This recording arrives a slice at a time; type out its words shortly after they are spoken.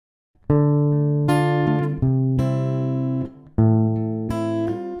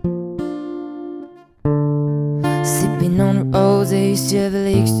Sunday, silver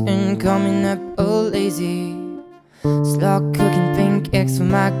leaks and coming up all lazy. Slow cooking pancakes for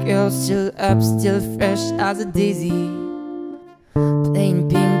my girl, still up, still fresh as a daisy. Playing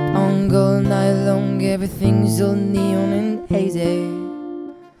ping pong all night long, everything's all neon and hazy.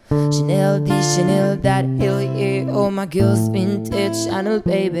 Chanel this, Chanel that, hell yeah, all my girls vintage Chanel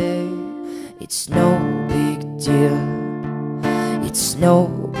baby. It's no big deal, it's no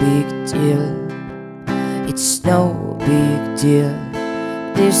big deal, it's no big deal.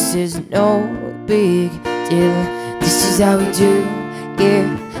 This is no big deal. This is how we do,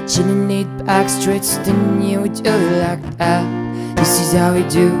 yeah. Chillin' laid back, straight stunning, yeah, we do it like that. This is how we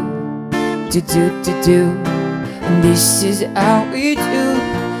do. And this is how we do.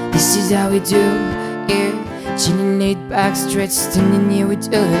 This is how we do, yeah. Chillin' laid back, straight stunning, yeah, we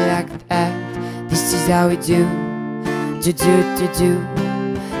do it like that. This is how we do.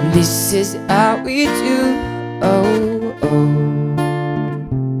 This is how we do. Oh, oh.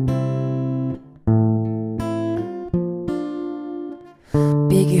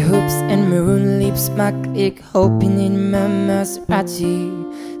 Biggie hoops and maroon lips, my clique hoping in my Maserati.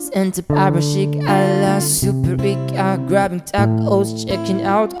 Santa Barbara chic a la Super Rica, grabbing tacos, checking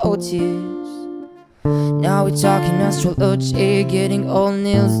out Otis. Now we're talking astrology, getting all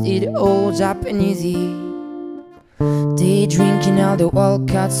nails, did all Japanesey. Day drinking out the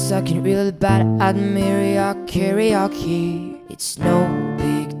Walcott, sucking real bad at Marriott karaoke. It's no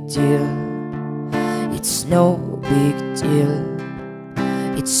big deal, it's no big deal,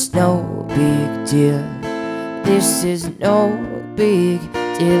 it's no big deal. This is no big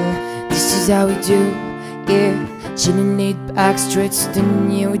deal. This is how we do, yeah. Chillin' laid back, straight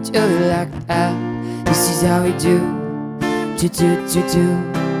stunning, yeah, we do it like that. This is how we do.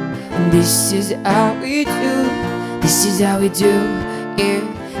 And this is how we do. This is how we do, yeah.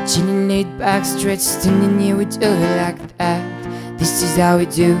 Chillin' laid back, straight stunning, yeah, we do it like that. This is how we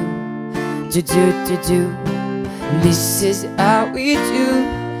do. This is how we do.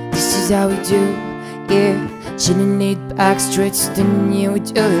 This is how we do, yeah. Chillin' laid back, straight stunning, yeah, we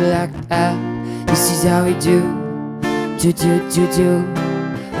do it like that. This is how we do.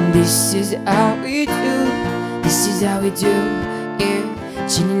 And this is how we do. This is how we do, yeah.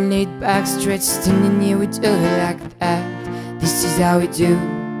 Chillin' laid back, straight stunning, yeah, we do it like that. This is how we do.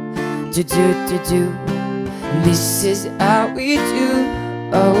 This is how we do.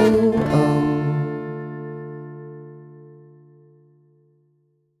 Oh, oh.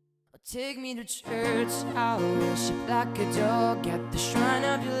 Take me to church, I'll worship like a dog at the shrine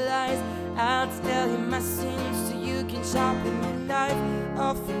of your life. I'll tell you my sins so you can sharpen your knife.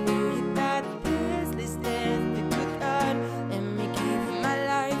 Offer me your bad things, let's let the good God. Let me give you my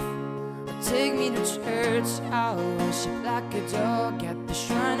life. Take me to church, I'll worship like a dog at the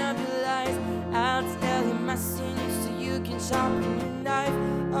shrine of your life. I'll tell you my sins so you can sharpen your knife.